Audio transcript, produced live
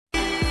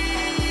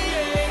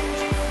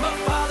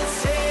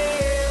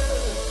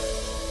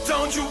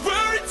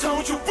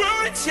don't you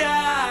worry,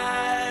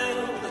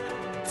 child.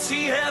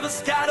 See,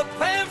 heaven's got a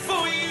plan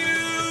for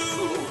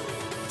you.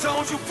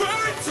 Don't you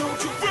worry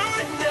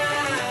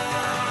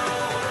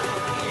now.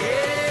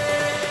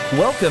 Yeah.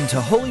 Welcome to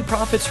Holy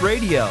Prophets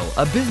Radio,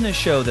 a business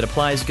show that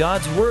applies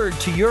God's Word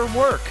to your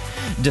work,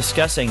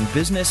 discussing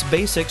business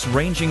basics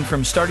ranging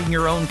from starting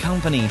your own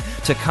company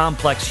to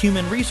complex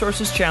human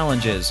resources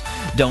challenges.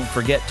 Don't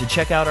forget to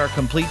check out our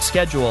complete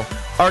schedule,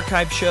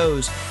 archive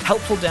shows,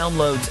 helpful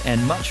downloads,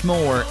 and much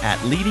more at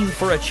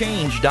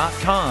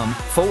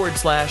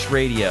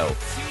leadingforachange.com/radio.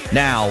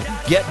 Now,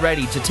 get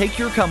ready to take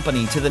your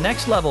company to the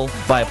next level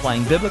by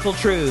applying biblical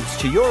truths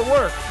to your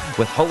work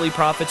with Holy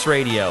Prophets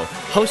Radio,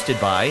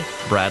 hosted by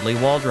Bradley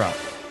Waldrop.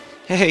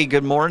 Hey,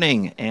 good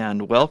morning,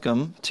 and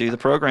welcome to the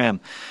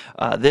program.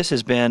 This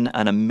has been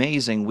an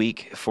amazing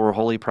week for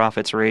Holy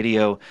Prophets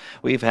Radio.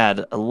 We've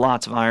had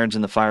lots of irons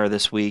in the fire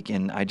this week,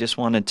 and I just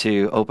wanted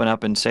to open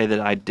up and say that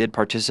I did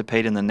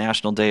participate in the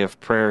National Day of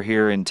Prayer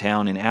here in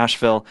town in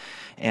Asheville,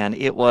 and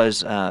it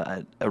was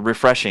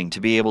refreshing to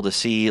be able to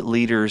see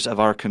leaders of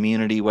our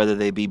community, whether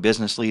they be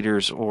business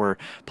leaders or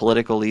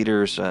political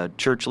leaders,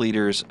 church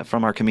leaders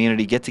from our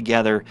community, get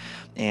together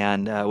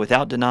and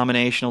without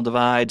denominational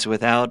divides,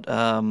 without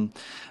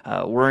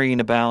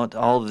worrying about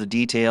all of the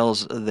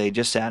details, they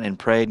just sat and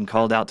prayed and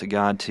called out to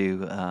God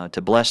to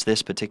bless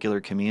this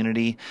particular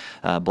community,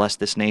 bless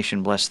this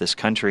nation, bless this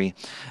country.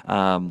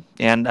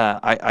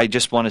 I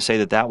just want to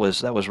say that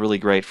was really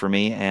great for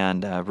me,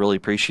 and really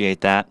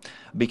appreciate that.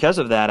 Because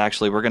of that,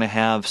 actually, we're going to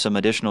have some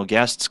additional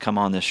guests come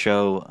on this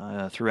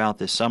show throughout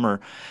this summer,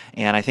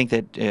 and I think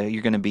that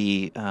you're going to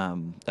be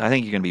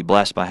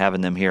blessed by having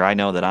them here. I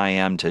know that I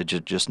am, to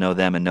just know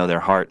them and know their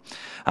heart.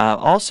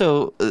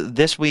 Also,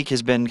 this week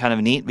has been kind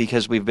of neat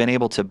because we've been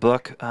able to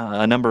book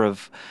a number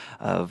of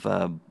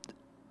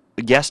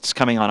guests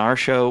coming on our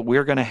show.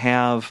 We're going to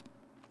have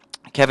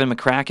Kevin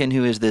McCracken,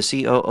 who is the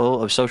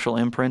COO of Social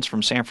Imprints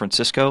from San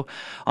Francisco,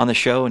 on the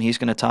show, and he's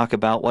going to talk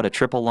about what a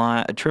triple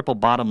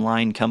bottom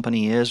line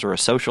company is, or a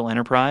social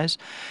enterprise,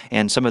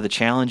 and some of the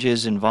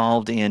challenges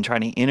involved in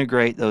trying to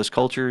integrate those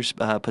cultures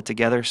put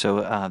together.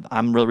 So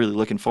I'm really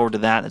looking forward to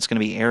that. It's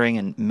going to be airing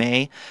in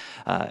May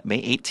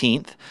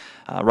 18th.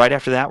 Right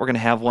after that, we're going to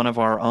have one of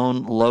our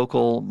own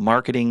local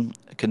marketing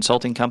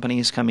consulting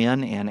companies come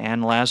in, and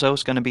Ann Lazo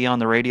is going to be on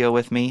the radio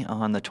with me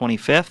on the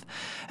 25th.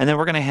 And then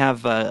we're going to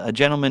have a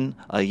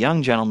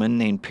young gentleman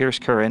named Pierce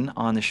Curran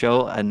on the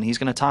show, and he's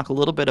going to talk a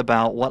little bit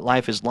about what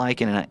life is like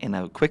in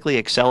a quickly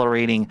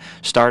accelerating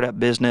startup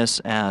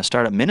business,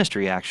 startup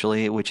ministry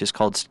actually, which is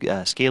called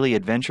Scaly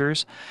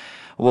Adventures.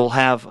 We'll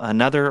have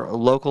another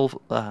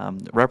local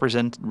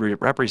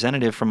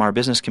representative from our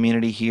business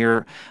community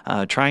here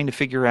trying to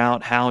figure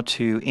out how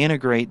to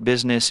integrate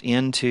business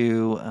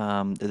into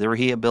the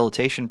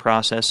rehabilitation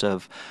process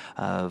of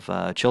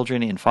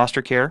children in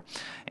foster care.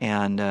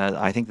 And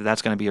I think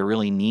that's going to be a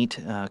really neat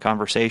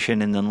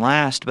conversation. And then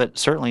last, but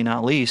certainly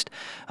not least,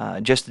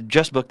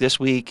 just booked this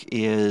week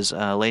is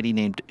a lady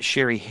named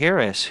Sherry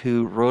Harris,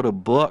 who wrote a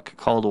book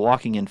called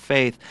Walking in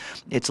Faith.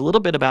 It's a little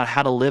bit about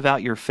how to live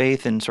out your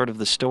faith and sort of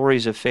the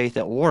stories of faith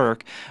at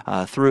work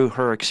through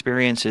her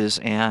experiences.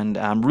 And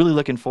I'm really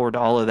looking forward to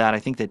all of that. I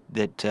think that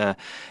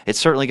it's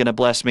certainly going to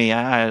bless me.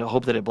 I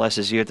hope that it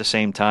blesses you at the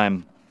same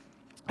time.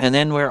 And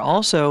then we're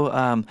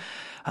also...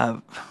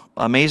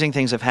 amazing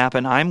things have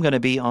happened. I'm going to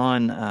be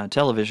on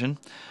television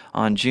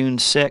on June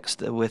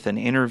 6th with an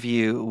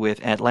interview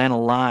with Atlanta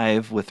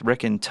Live with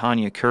Rick and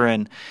Tanya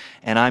Curran,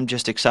 and I'm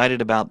just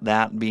excited about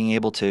that, being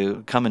able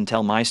to come and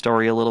tell my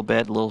story a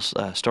little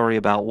story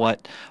about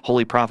what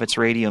Holy Prophets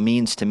Radio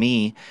means to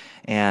me.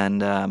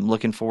 And I'm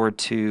looking forward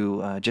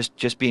to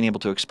just being able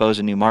to expose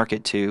a new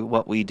market to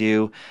what we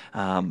do.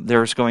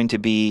 There's going to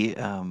be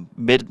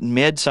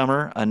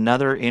midsummer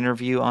another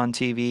interview on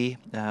TV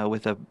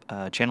with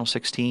a Channel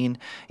 16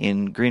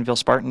 in Greenville,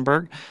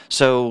 Spartanburg.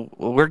 So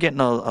we're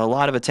getting a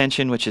lot of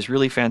attention, which is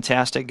really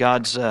fantastic.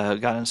 God's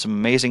gotten some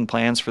amazing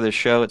plans for this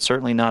show. It's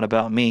certainly not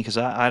about me, because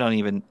I don't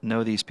even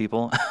know these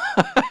people.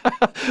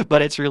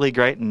 But it's really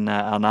great and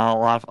an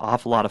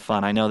awful lot of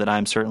fun. I know that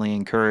I'm certainly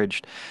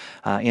encouraged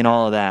in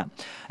all of that.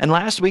 And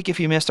last week, if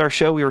you missed our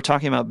show, we were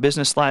talking about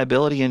business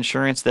liability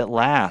insurance that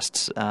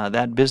lasts.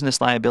 That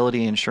business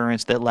liability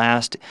insurance that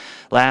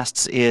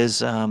lasts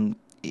is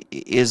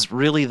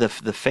really the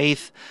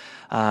faith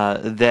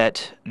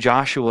that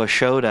Joshua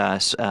showed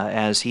us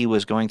as he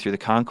was going through the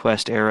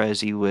conquest era,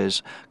 as he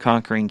was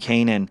conquering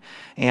Canaan.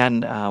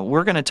 And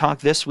we're going to talk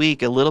this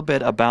week a little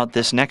bit about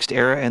this next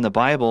era in the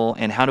Bible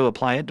and how to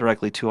apply it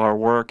directly to our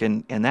work.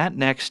 And that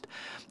next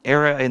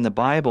era in the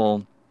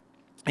Bible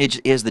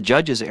is the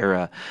Judges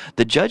era.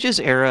 The Judges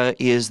era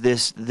is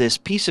this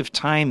piece of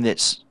time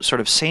that's sort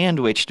of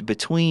sandwiched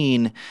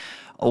between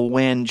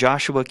when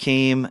Joshua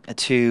came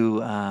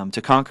to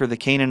conquer the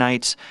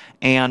Canaanites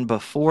and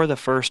before the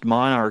first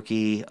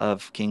monarchy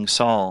of King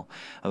Saul,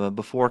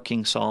 before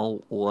King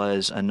Saul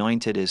was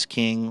anointed as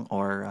king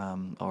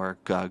or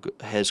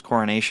his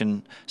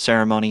coronation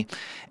ceremony.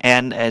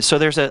 And so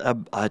there's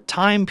a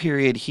time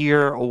period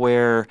here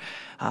where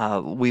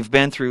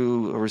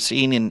We're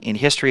seeing in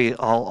history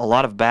a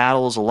lot of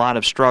battles, a lot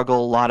of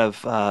struggle, a lot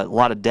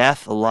of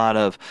death, a lot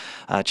of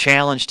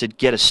challenge to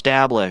get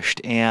established,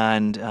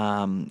 and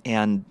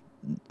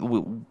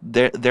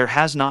there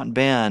has not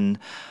been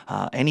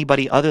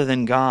anybody other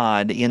than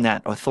God in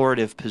that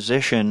authoritative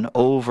position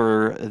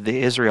over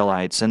the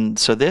Israelites. And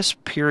so this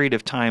period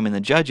of time in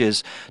the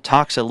Judges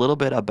talks a little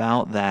bit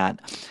about that.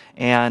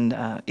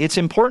 And it's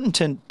important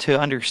to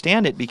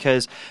understand it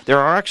because there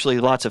are actually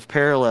lots of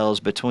parallels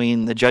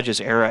between the Judges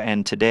era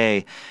and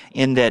today,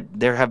 in that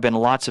there have been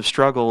lots of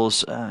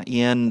struggles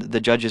in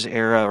the Judges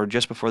era or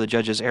just before the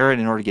Judges era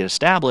in order to get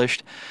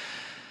established.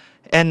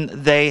 And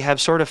they have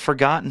sort of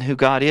forgotten who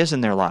God is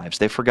in their lives.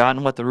 They've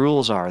forgotten what the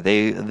rules are.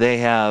 They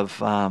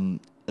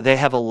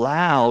have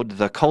allowed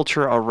the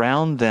culture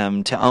around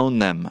them to own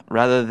them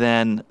rather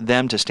than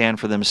them to stand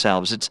for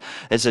themselves.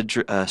 It's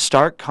a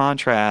stark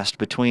contrast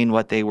between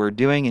what they were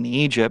doing in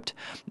Egypt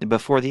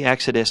before the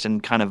Exodus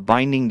and kind of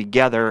binding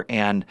together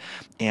and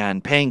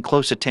paying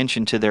close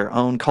attention to their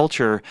own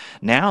culture.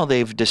 Now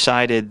they've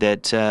decided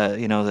that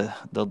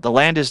the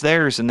land is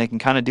theirs and they can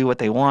kind of do what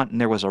they want. And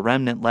there was a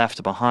remnant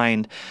left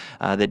behind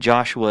that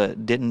Joshua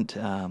didn't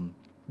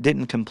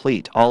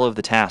complete all of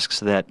the tasks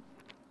that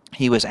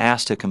he was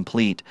asked to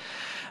complete.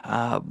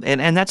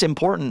 And that's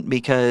important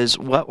because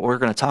what we're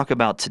going to talk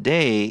about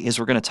today is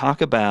we're going to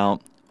talk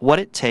about what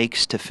it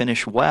takes to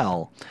finish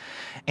well.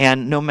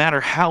 And no matter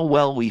how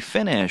well we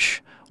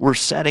finish, we're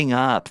setting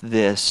up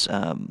this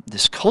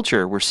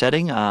culture. We're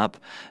setting up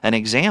an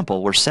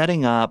example. We're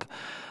setting up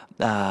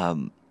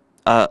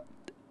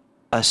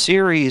a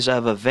series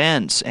of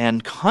events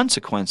and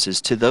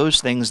consequences to those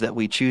things that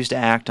we choose to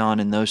act on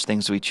and those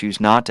things we choose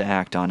not to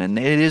act on. And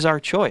it is our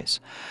choice.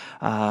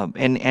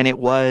 And it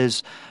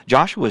was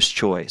Joshua's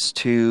choice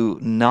to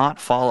not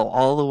follow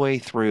all the way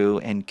through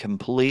and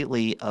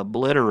completely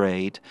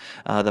obliterate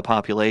the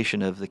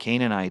population of the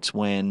Canaanites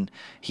when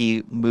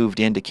he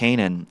moved into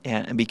Canaan.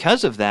 And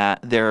because of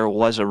that, there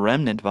was a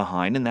remnant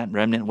behind, and that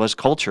remnant was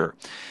culture.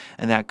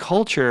 And that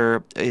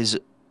culture is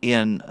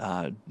in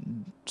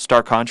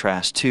stark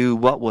contrast to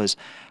what was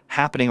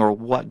happening or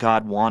what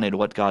God wanted,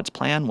 what God's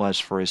plan was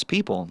for his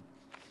people.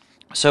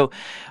 So,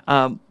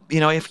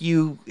 if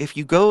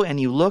you go and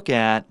you look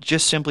at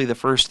just simply the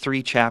first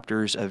 3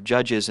 chapters of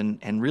Judges,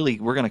 and really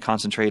we're going to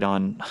concentrate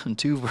on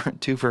two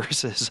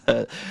verses.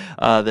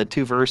 The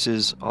 2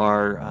 verses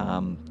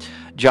are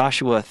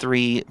Joshua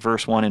 3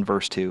 verse 1 and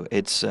verse 2.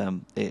 It's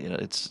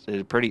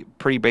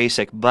pretty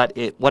basic, but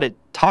what it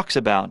talks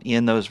about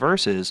in those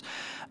verses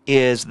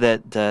is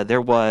that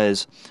there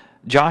was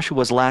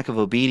Joshua's lack of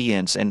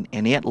obedience, and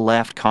it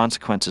left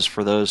consequences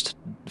for those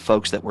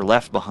folks that were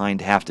left behind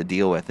to have to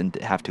deal with and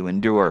to have to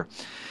endure.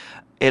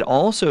 It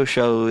also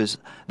shows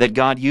that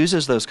God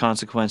uses those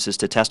consequences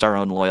to test our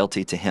own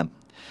loyalty to Him.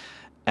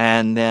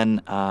 And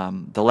then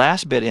the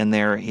last bit in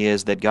there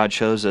is that God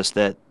shows us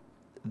that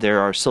there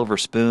are silver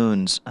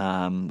spoons,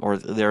 or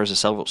there is a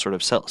sort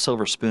of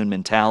silver spoon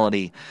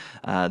mentality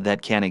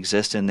that can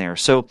exist in there.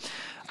 So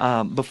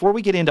before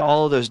we get into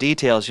all of those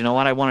details,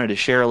 what I wanted to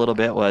share a little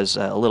bit was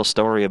a little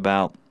story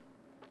about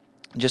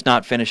just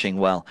not finishing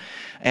well.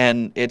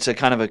 And it's a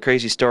kind of a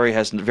crazy story. It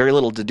has very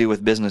little to do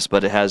with business,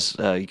 but it has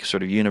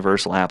sort of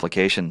universal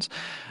applications.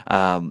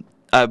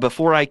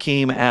 Before I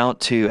came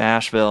out to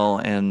Asheville,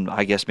 and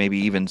I guess maybe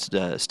even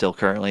still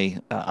currently,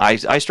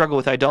 I struggle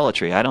with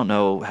idolatry. I don't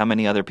know how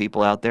many other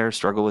people out there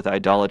struggle with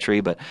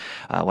idolatry, but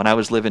when I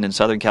was living in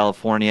Southern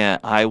California,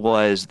 I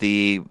was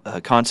the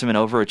consummate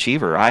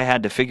overachiever. I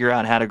had to figure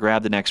out how to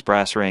grab the next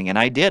brass ring, and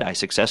I did. I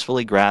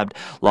successfully grabbed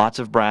lots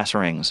of brass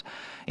rings.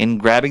 In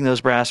grabbing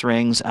those brass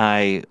rings,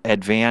 I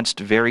advanced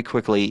very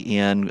quickly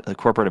in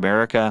corporate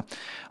America.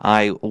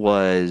 I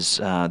was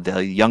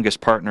the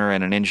youngest partner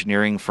in an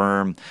engineering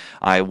firm.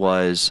 I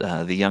was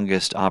the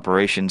youngest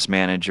operations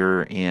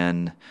manager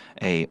in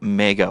a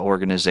mega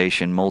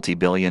organization,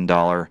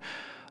 multi-billion-dollar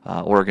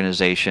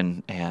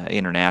organization,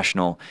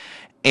 international.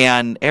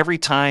 And every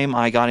time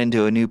I got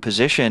into a new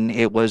position,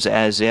 it was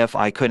as if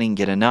I couldn't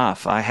get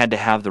enough. I had to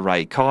have the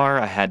right car.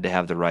 I had to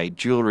have the right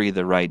jewelry,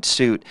 the right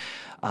suit.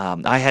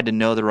 I had to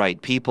know the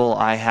right people.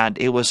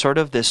 It was sort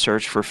of this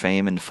search for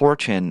fame and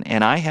fortune,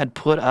 and I had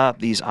put up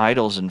these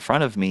idols in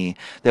front of me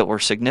that were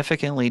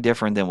significantly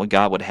different than what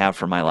God would have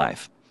for my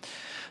life.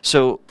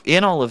 So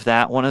in all of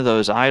that, one of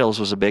those idols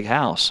was a big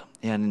house.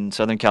 And in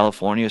Southern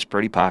California, it's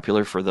pretty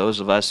popular for those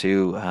of us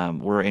who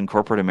were in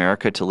corporate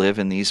America to live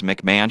in these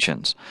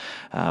McMansions.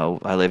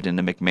 I lived in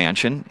a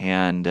McMansion,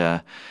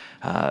 and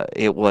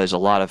it was a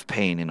lot of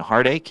pain and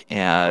heartache.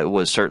 It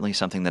was certainly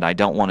something that I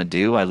don't want to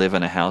do. I live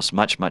in a house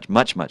much, much,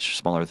 much, much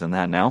smaller than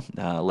that now,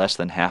 less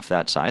than half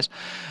that size.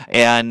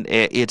 And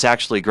it's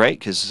actually great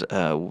because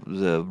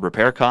the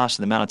repair costs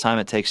and the amount of time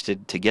it takes to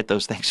get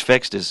those things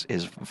fixed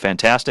is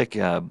fantastic.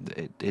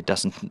 It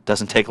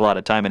doesn't take a lot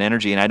of time and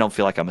energy, and I don't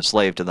feel like I'm a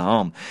slave to the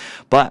home.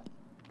 But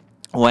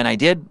when I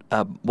did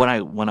when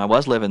I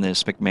was living in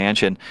this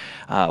McMansion,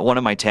 one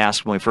of my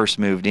tasks when we first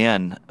moved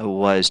in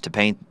was to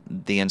paint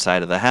the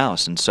inside of the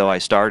house, and so I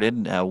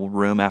started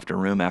room after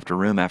room after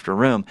room after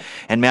room.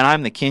 And man,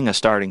 I'm the king of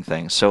starting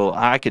things, so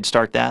I could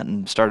start that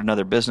and start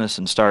another business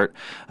and start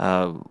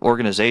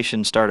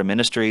organization, start a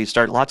ministry,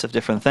 start lots of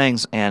different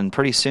things, and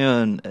pretty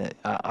soon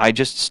I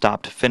just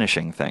stopped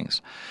finishing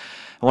things.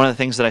 One of the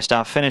things that I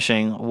stopped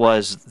finishing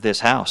was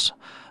this house.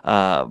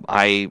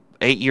 8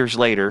 years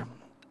later,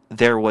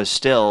 there was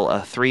still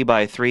a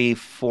 3x3,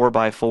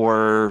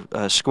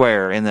 4x4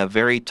 square in the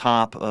very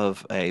top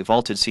of a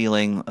vaulted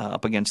ceiling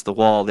up against the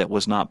wall that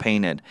was not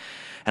painted.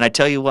 And I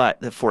tell you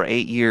what, for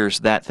 8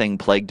 years, that thing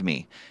plagued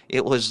me.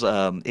 It was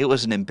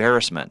an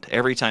embarrassment.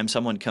 Every time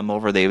someone come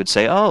over, they would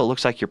say, "Oh, it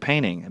looks like you're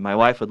painting," and my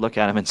wife would look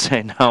at him and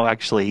say, "No,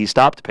 actually, he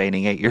stopped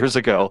painting 8 years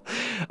ago."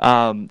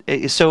 So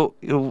it's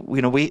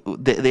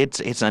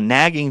a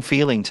nagging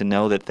feeling to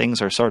know that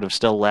things are sort of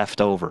still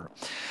left over.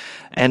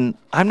 And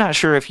I'm not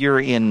sure if you're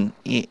in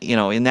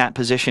that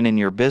position in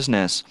your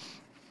business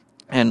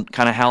and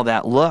kind of how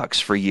that looks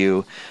for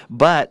you,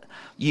 but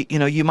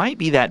you might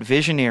be that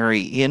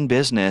visionary in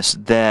business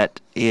that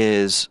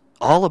is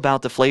all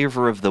about the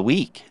flavor of the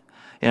week.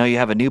 You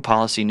have a new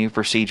policy, new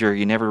procedure,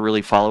 you never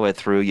really follow it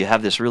through. You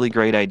have this really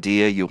great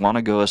idea, you want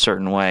to go a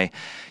certain way.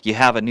 You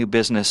have a new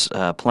business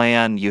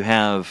plan, you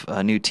have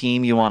a new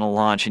team you want to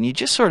launch, and you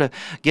just sort of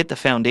get the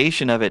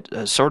foundation of it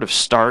sort of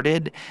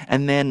started,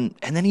 and then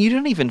you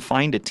don't even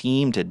find a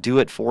team to do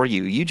it for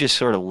you. You just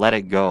sort of let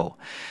it go.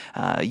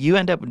 You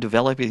end up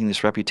developing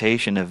this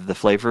reputation of the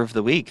flavor of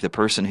the week, the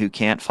person who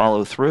can't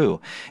follow through.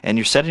 And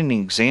you're setting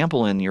an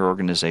example in your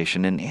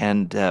organization.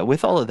 And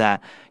with all of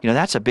that,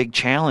 that's a big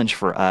challenge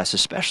for us,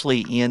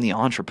 especially in the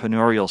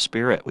entrepreneurial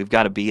spirit. We've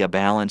got to be a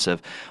balance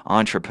of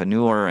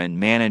entrepreneur and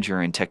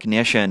manager and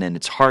technician, and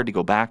it's hard to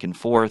go back and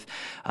forth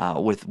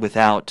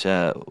without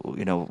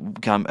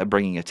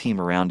bringing a team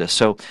around us.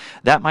 So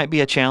that might be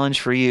a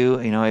challenge for you.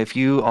 If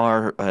you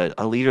are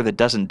a leader that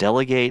doesn't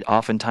delegate,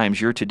 oftentimes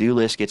your to-do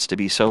list gets to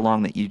be so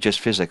long that you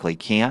just physically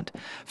can't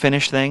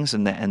finish things,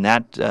 and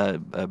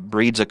that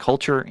breeds a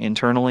culture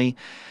internally.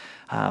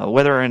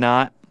 Whether or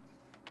not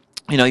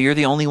you're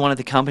the only one at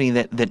the company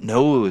that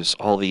knows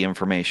all the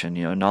information.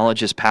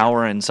 Knowledge is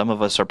power, and some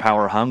of us are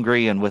power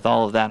hungry, and with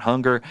all of that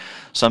hunger,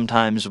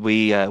 sometimes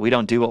we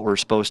don't do what we're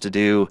supposed to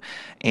do,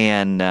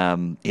 and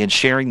in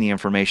sharing the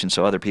information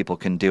so other people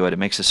can do it, it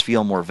makes us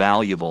feel more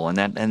valuable, and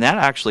that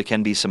actually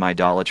can be some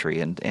idolatry.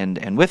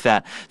 And with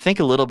that, think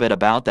a little bit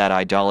about that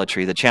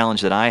idolatry. The challenge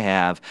that I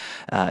have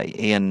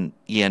in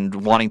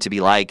wanting to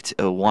be liked,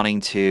 wanting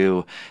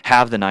to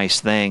have the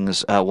nice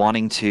things,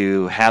 wanting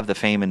to have the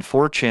fame and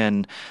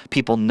fortune.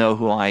 People know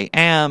who I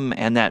am,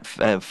 and that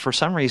for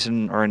some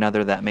reason or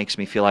another, that makes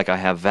me feel like I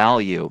have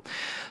value.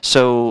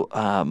 So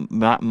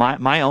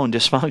my own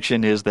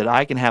dysfunction is that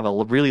I can have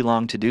a really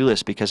long to-do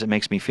list because it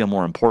makes me feel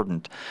more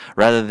important,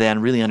 rather than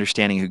really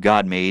understanding who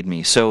God made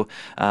me. So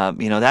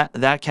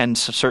that can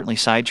certainly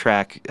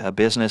sidetrack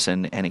business,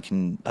 and it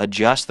can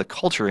adjust the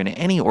culture in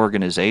any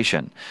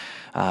organization.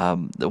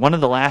 One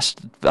of the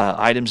last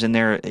items in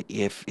there,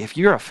 if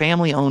you're a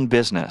family-owned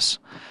business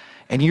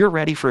and you're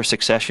ready for a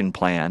succession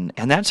plan,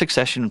 and that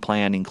succession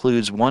plan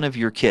includes one of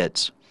your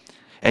kids,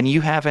 and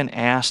you haven't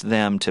asked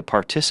them to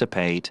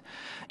participate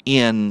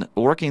in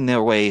working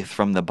their way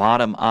from the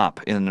bottom up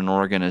in an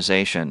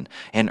organization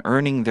and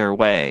earning their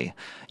way,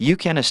 you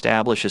can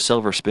establish a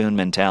silver spoon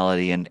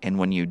mentality. And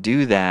when you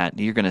do that,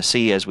 you're going to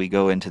see, as we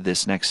go into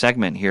this next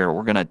segment here,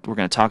 we're going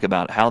to talk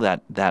about how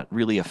that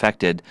really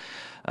affected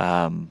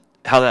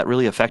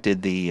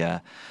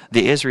the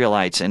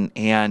Israelites,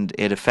 and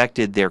it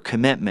affected their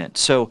commitment.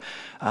 So,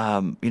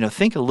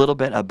 think a little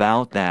bit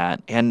about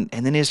that, and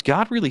then is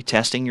God really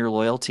testing your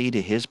loyalty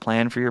to His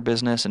plan for your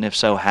business, and if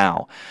so,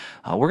 how?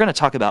 We're going to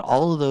talk about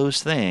all of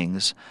those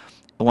things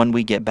when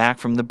we get back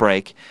from the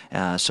break.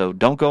 So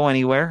don't go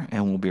anywhere,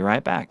 and we'll be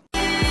right back.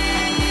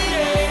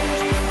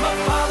 My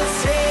father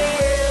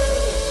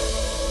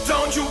said,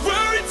 don't you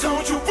worry,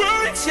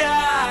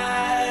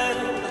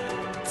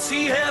 child.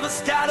 See,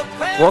 heaven's got a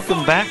plan.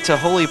 Welcome back to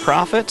Holy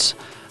Prophets.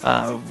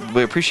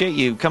 We appreciate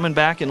you coming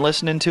back and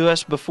listening to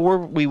us. Before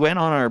we went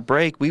on our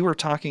break, we were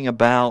talking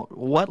about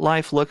what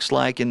life looks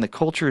like in the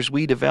cultures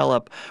we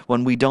develop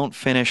when we don't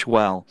finish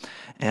well.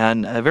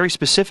 And very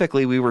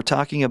specifically, we were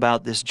talking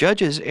about this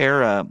Judges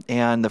era,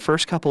 and the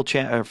first couple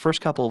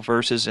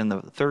verses in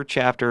the third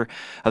chapter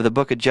of the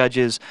book of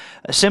Judges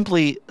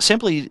simply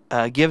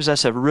gives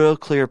us a real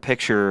clear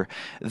picture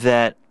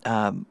that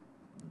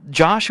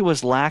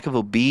Joshua's lack of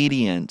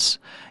obedience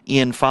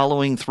in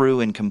following through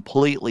and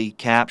completely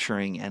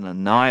capturing and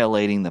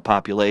annihilating the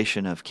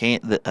population of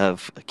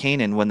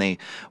Canaan when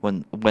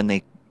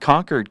they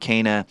conquered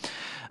Canaan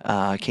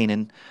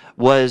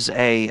was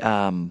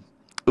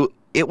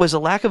it was a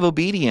lack of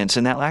obedience,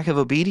 and that lack of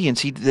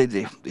obedience,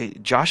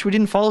 Joshua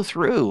didn't follow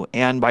through,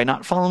 and by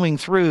not following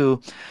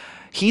through,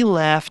 he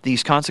left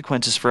these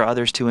consequences for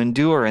others to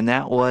endure, and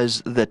that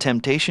was the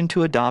temptation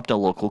to adopt a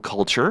local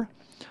culture,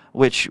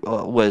 which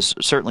was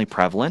certainly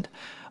prevalent.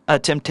 a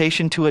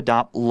temptation to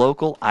adopt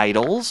local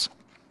idols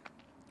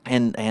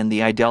and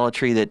the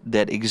idolatry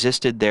that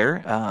existed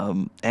there.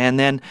 And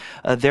then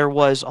there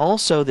was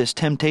also this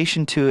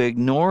temptation to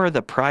ignore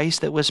the price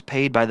that was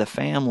paid by the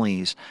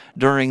families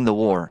during the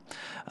war.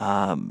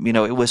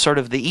 It was sort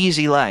of the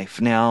easy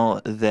life now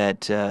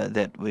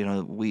that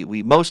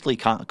we mostly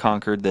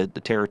conquered the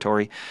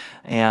territory,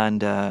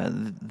 and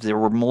there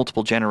were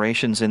multiple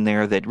generations in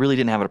there that really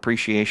didn't have an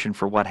appreciation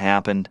for what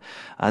happened.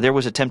 There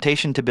was a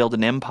temptation to build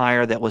an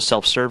empire that was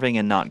self-serving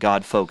and not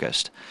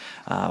God-focused.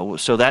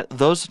 So that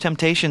those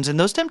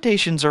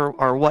temptations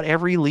are what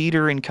every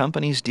leader in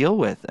companies deal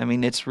with. I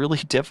mean, it's really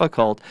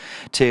difficult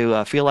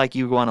to feel like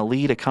you want to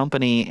lead a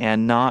company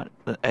and not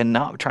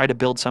try to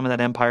build some of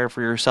that empire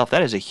for yourself.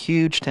 That is a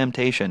huge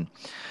temptation.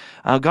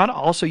 God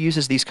also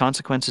uses these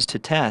consequences to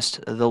test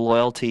the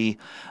loyalty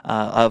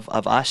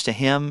of us to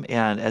Him,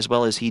 and as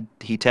well as He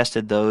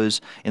tested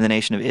those in the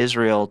nation of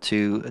Israel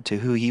to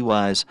who He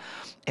was.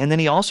 And then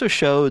He also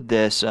showed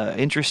this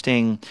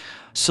interesting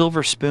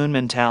silver spoon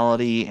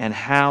mentality and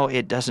how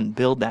it doesn't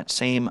build that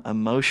same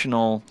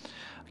emotional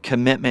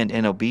commitment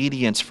and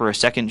obedience for a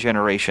second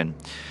generation.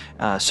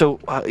 What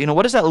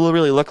does that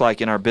really look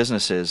like in our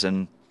businesses?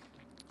 And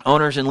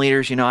owners and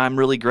leaders, I'm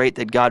really great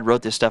that God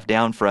wrote this stuff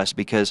down for us,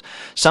 because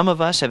some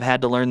of us have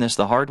had to learn this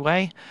the hard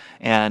way,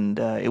 and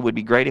it would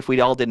be great if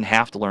we all didn't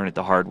have to learn it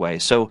the hard way.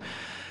 So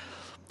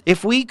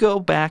if we go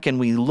back and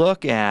we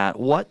look at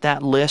what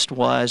that list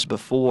was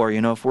before,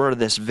 if we're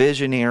this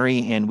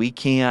visionary and we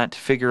can't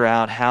figure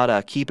out how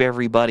to keep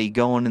everybody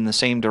going in the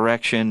same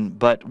direction,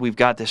 but we've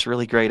got this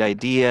really great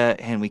idea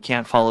and we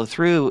can't follow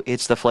through,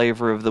 it's the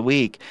flavor of the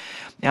week.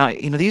 Now,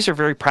 these are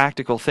very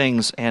practical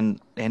things and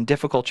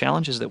difficult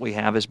challenges that we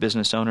have as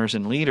business owners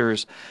and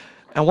leaders.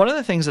 And one of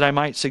the things that I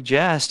might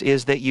suggest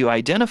is that you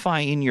identify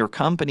in your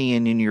company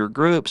and in your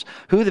groups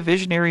who the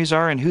visionaries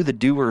are and who the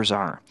doers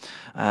are.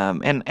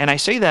 And I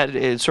say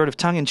that sort of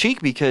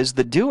tongue-in-cheek, because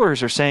the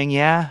doers are saying,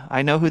 yeah,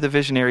 I know who the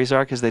visionaries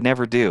are, because they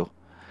never do.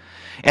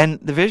 And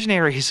the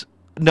visionaries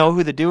know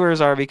who the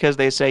doers are because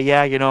they say,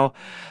 yeah,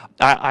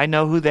 I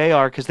know who they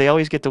are, because they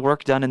always get the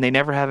work done and they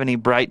never have any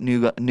bright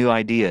new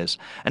ideas.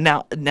 And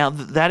now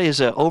that is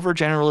an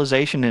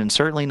overgeneralization and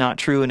certainly not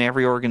true in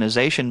every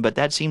organization, but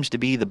that seems to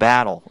be the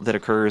battle that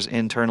occurs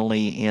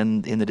internally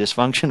in the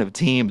dysfunction of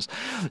teams.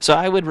 So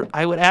I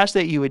would ask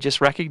that you would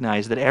just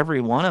recognize that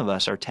every one of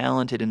us are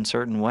talented in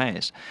certain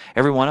ways.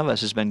 Every one of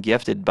us has been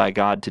gifted by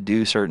God to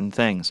do certain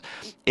things.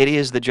 It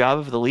is the job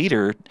of the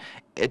leader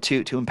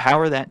to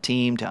empower that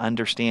team to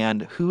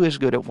understand who is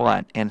good at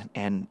what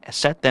and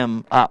set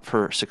them up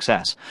for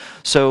success.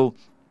 So,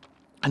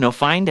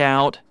 find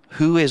out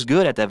who is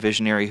good at that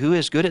visionary, who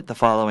is good at the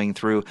following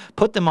through,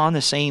 put them on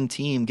the same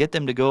team, get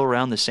them to go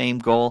around the same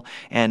goal,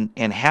 and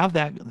have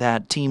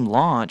that team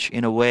launch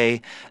in a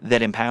way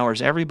that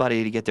empowers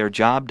everybody to get their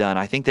job done.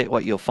 I think that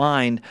what you'll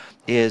find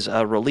is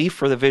a relief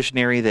for the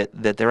visionary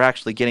that they're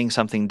actually getting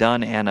something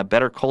done, and a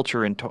better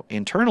culture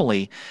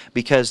internally,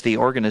 because the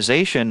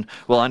organization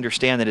will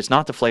understand that it's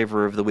not the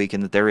flavor of the week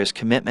and that there is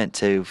commitment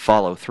to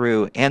follow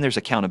through, and there's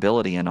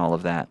accountability in all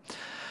of that.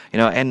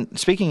 And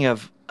speaking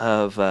of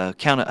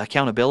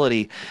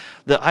accountability,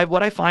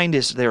 what I find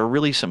is there are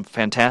really some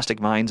fantastic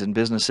minds in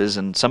businesses,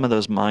 and some of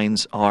those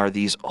minds are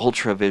these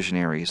ultra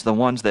visionaries, the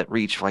ones that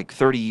reach like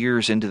 30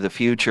 years into the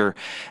future,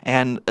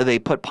 and they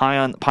put pie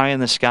in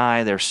the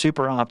sky. They're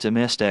super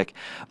optimistic.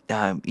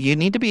 You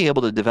need to be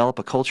able to develop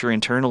a culture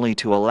internally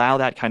to allow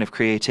that kind of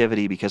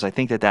creativity, because I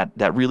think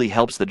that really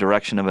helps the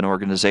direction of an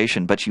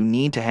organization. But you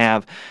need to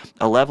have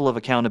a level of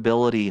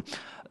accountability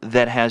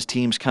that has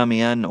teams come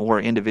in or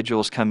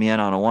individuals come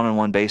in on a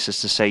one-on-one basis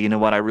to say,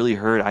 I really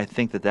I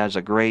think that's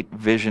a great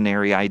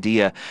visionary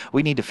idea.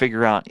 We need to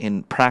figure out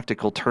in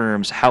practical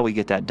terms how we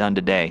get that done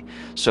today.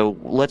 So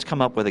let's come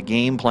up with a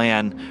game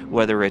plan,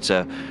 whether it's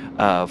a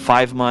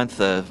 5-month,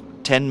 a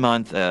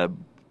 10-month,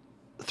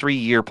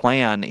 3-year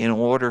plan, in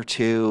order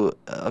to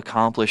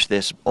accomplish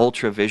this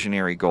ultra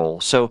visionary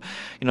goal. So,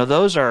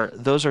 those are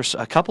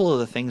a couple of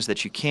the things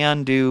that you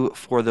can do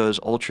for those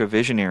ultra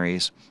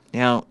visionaries.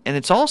 Now, and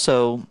it's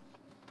also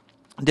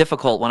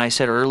difficult when I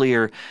said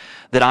earlier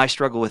that I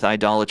struggle with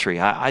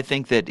idolatry. I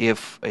think that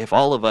if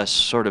all of us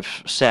sort of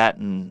sat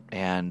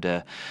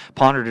and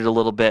pondered it a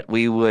little bit,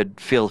 we would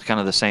feel kind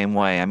of the same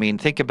way. I mean,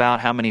 think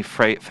about how many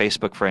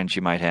Facebook friends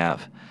you might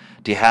have.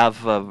 Do you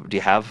have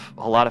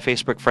a lot of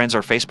Facebook friends?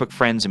 Are Facebook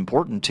friends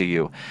important to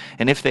you?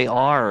 And if they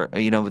are,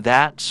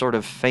 that sort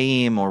of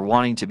fame or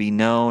wanting to be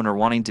known or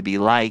wanting to be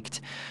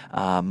liked,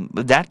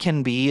 that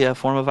can be a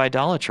form of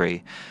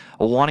idolatry.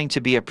 Wanting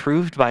to be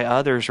approved by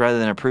others rather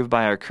than approved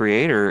by our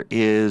Creator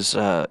is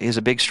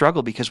a big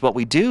struggle, because what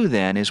we do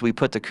then is we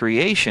put the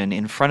creation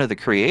in front of the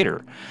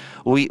Creator.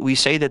 We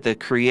say that the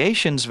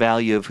creation's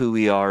value of who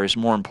we are is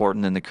more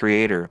important than the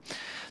Creator.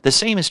 The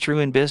same is true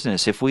in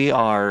business. If we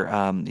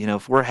are,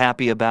 if we're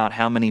happy about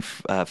how many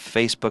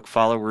Facebook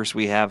followers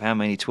we have, how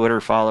many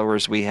Twitter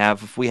followers we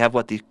have, if we have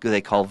what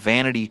they call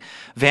vanity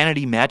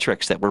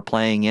metrics that we're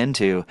playing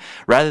into,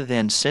 rather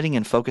than sitting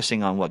and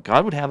focusing on what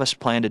God would have us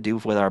plan to do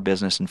with our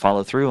business and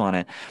follow through on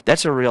it,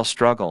 that's a real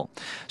struggle.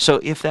 So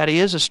if that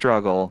is a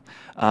struggle,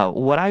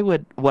 what I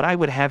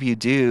would have you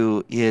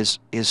do is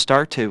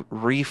start to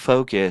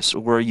refocus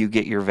where you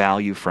get your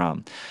value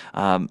from,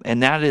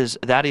 and that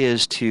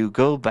is to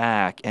go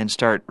back and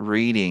start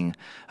reading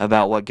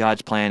about what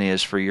God's plan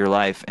is for your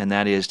life, and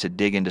that is to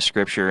dig into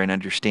Scripture and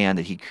understand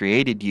that He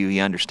created you, He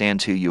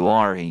understands who you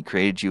are, and He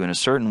created you in a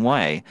certain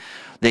way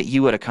that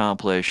you would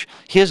accomplish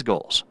His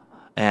goals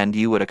and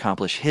you would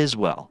accomplish His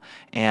will.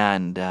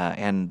 And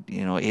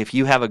if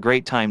you have a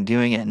great time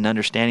doing it and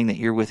understanding that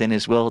you're within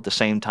His will at the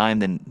same time,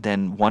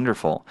 then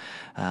wonderful.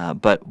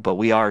 But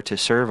we are to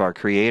serve our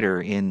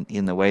Creator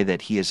in the way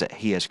that He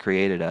has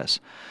created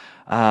us.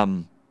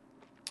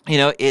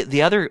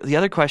 The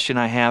other question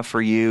I have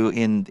for you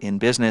in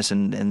business,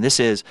 and this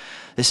is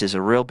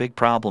a real big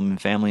problem in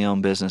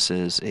family-owned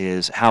businesses,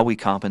 is how we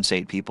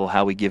compensate people,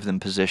 how we give them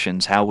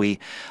positions, how we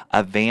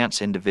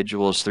advance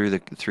individuals through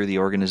the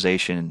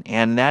organization,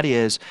 and that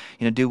is,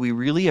 do we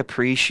really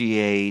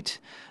appreciate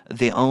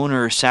the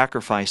owner's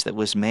sacrifice that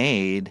was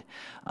made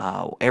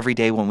every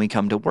day when we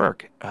come to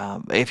work?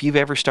 If you've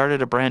ever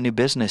started a brand new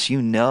business,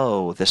 you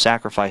know the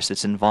sacrifice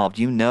that's involved.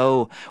 You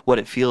know what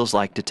it feels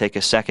like to take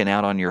a second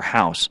out on your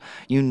house.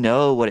 You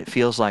know what it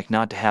feels like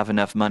not to have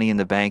enough money in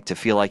the bank to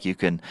feel like you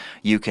can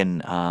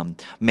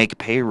make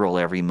payroll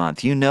every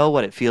month. You know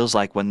what it feels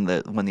like when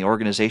the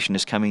organization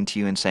is coming to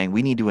you and saying,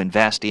 we need to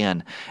invest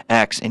in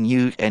X, and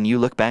you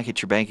look back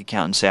at your bank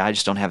account and say, I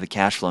just don't have the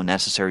cash flow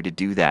necessary to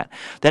do that.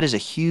 That is a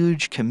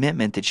huge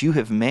commitment that you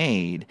have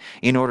made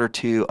in order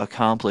to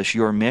accomplish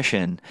your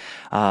mission.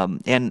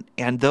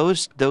 And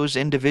those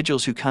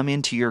individuals who come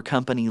into your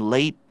company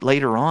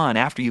later on,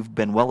 after you've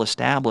been well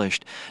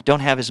established, don't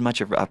have as much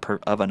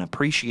of an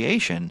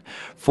appreciation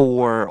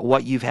for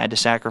what you've had to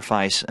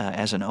sacrifice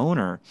as an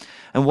owner.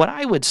 And what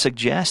I would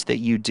suggest that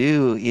you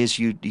do is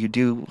you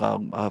do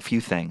a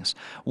few things.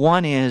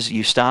 One is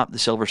you stop the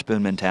silver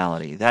spoon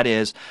mentality. That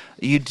is,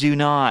 you do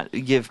not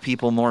give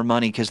people more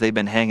money because they've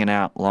been hanging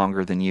out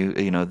longer than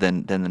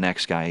than the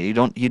next guy.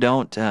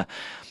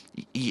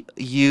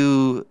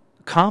 You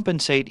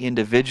compensate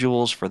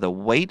individuals for the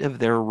weight of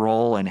their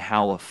role and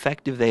how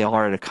effective they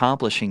are at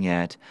accomplishing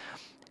it,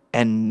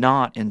 and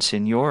not in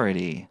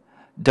seniority.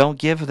 Don't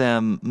give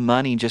them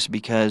money just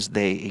because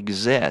they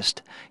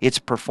exist. It's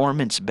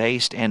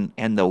performance-based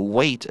and the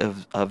weight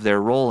of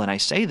their role. And I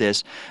say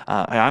this,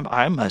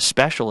 I'm a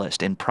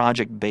specialist in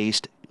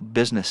project-based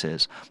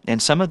businesses,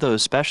 and some of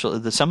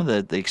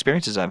the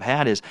experiences I've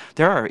had is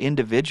there are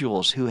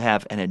individuals who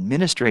have an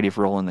administrative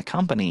role in the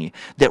company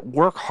that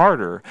work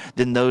harder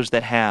than those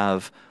that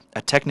have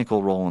a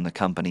technical role in the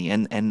company.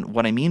 And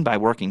what I mean by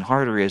working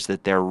harder is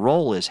that their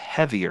role is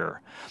heavier.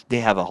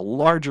 They have a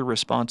larger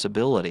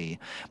responsibility.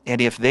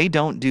 And if they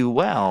don't do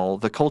well,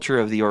 the culture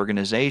of the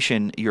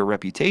organization, your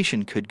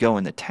reputation could go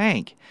in the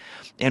tank.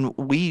 And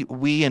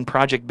we in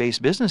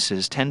project-based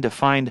businesses tend to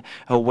find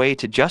a way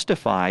to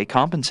justify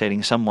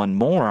compensating someone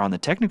more on the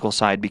technical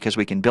side because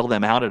we can bill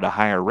them out at a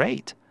higher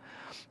rate.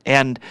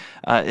 And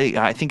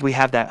I think we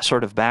have that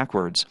sort of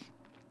backwards.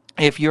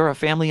 If you're a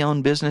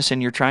family-owned business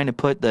and you're trying to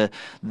put the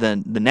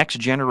next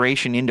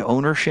generation into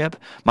ownership,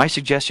 my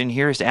suggestion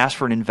here is to ask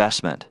for an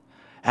investment.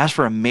 Ask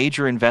for a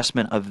major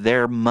investment of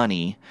their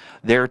money,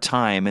 their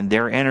time, and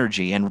their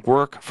energy, and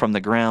work from the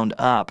ground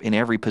up in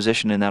every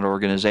position in that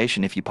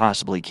organization if you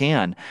possibly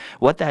can.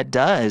 What that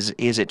does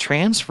is it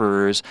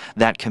transfers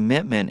that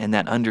commitment and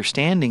that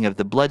understanding of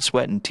the blood,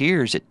 sweat, and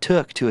tears it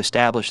took to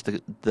establish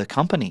the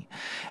company.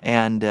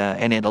 And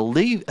it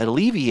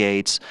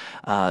alleviates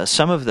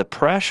some of the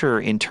pressure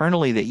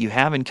internally that you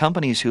have in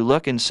companies who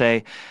look and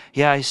say,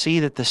 yeah, I see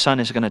that the son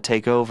is going to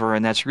take over,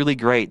 and that's really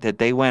great that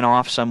they went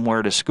off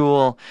somewhere to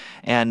school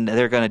and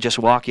they're going to just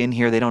walk in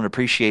here. They don't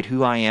appreciate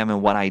who I am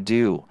and what I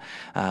do.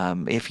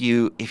 If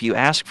you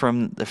ask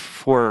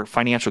for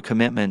financial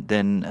commitment,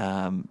 then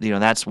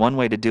that's one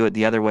way to do it.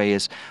 The other way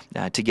is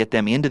to get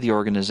them into the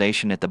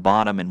organization at the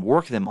bottom and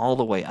work them all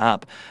the way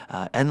up,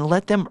 and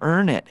let them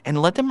earn it,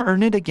 and let them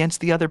earn it against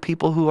the other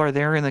people who are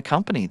there in the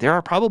company. There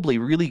are probably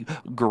really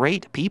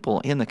great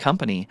people in the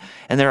company,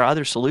 and there are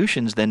other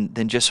solutions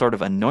than just sort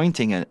of anointing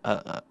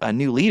a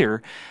new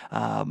leader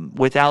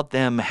without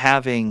them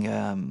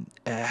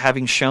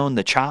having shown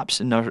the chops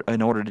in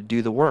order to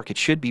do the work. It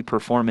should be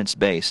performance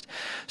based.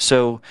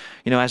 So,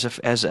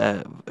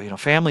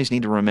 families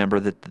need to remember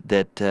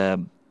that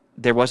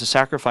there was a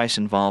sacrifice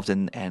involved,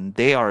 and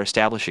they are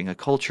establishing a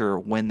culture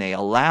when they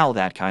allow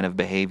that kind of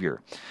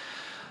behavior.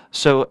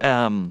 So,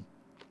 and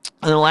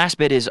the last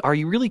bit is: are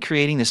you really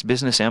creating this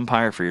business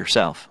empire for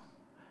yourself?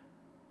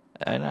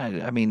 And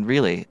I mean,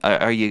 really,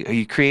 are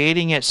you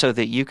creating it so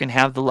that you can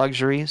have the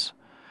luxuries?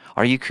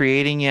 Are you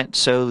creating it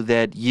so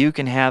that you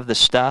can have the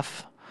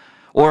stuff?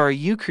 Or are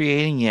you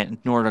creating it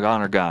in order to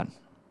honor God?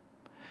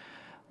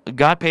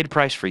 God paid a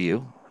price for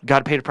you.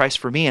 God paid a price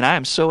for me, and I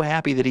am so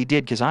happy that He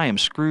did, because I am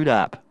screwed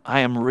up. I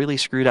am really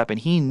screwed up, and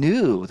He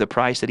knew the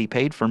price that He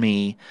paid for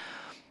me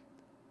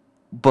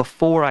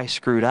before I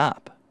screwed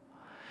up.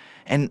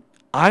 And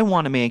I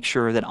want to make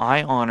sure that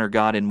I honor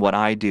God in what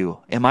I do.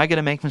 Am I going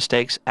to make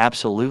mistakes?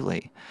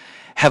 Absolutely.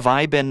 Have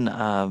I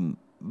been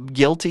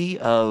guilty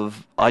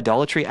of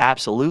idolatry?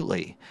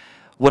 Absolutely.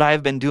 Would I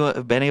have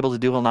been able to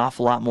do an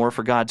awful lot more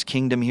for God's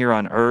kingdom here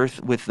on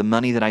earth with the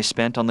money that I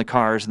spent on the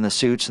cars and the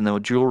suits and the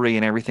jewelry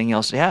and everything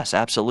else? Yes,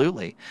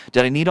 absolutely.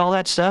 Did I need all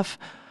that stuff?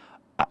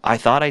 I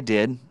thought I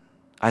did.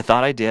 I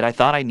thought I did. I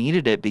thought I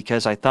needed it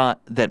because I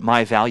thought that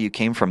my value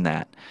came from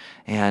that.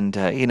 And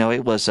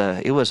it was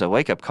a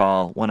wake up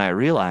call when I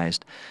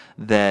realized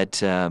that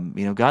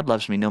God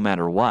loves me no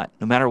matter what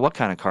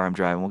kind of car I'm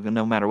driving,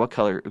 no matter what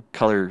color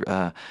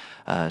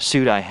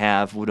suit I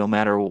have, no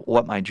matter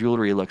what my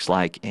jewelry looks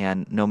like,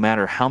 and no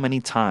matter how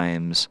many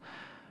times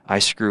I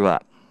screw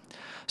up.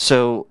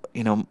 So,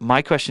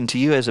 my question to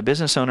you as a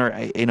business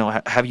owner,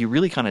 have you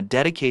really kind of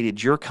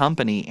dedicated your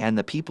company and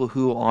the people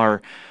who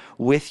are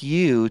with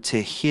you to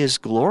His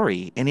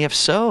glory? And if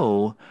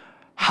so,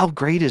 how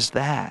great is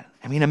that?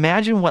 I mean,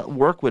 imagine what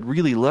work would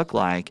really look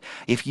like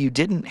if you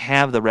didn't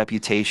have the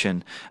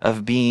reputation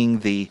of being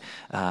the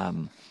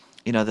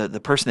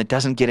person that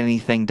doesn't get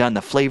anything done,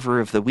 the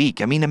flavor of the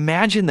week. I mean,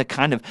 imagine the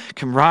kind of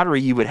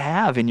camaraderie you would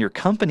have in your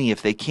company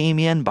if they came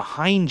in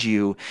behind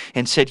you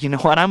and said, you know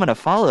what, I'm going to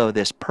follow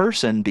this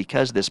person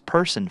because this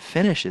person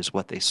finishes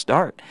what they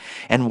start.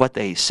 And what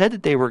they said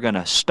that they were going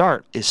to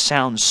start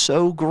sounds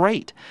so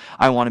great.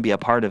 I want to be a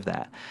part of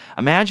that.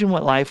 Imagine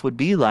what life would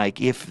be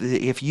like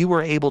if you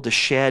were able to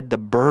shed the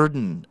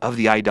burden of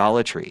the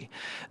idolatry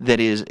that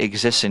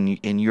exists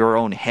in your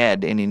own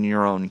head and in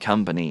your own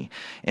company.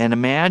 And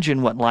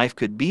imagine what life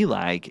could be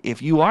like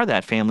if you are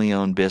that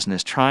family-owned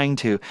business trying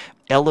to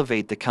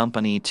elevate the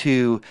company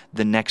to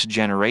the next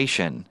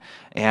generation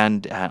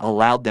and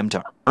allowed them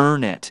to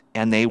earn it,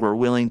 and they were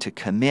willing to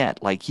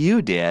commit like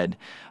you did.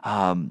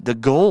 The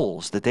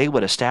goals that they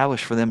would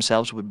establish for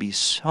themselves would be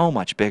so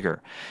much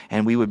bigger,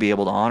 and we would be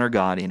able to honor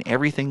God in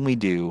everything we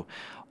do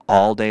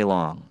all day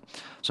long.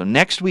 So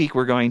next week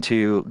we're going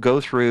to go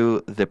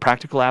through the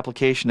practical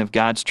application of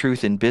God's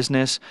truth in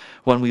business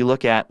when we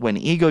look at when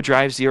ego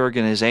drives the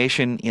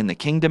organization in the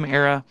kingdom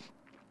era.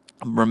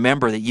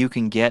 Remember that you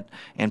can get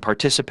and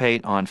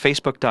participate on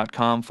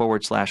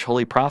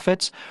facebook.com/Holy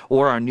Prophets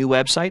or our new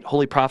website,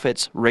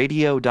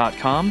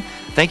 holyprophetsradio.com.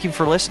 Thank you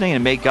for listening,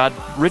 and may God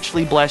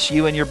richly bless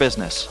you and your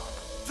business.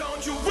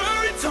 Don't you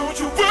worry,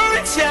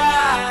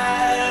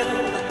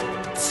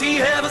 child. See,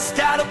 heaven's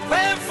got a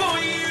plan for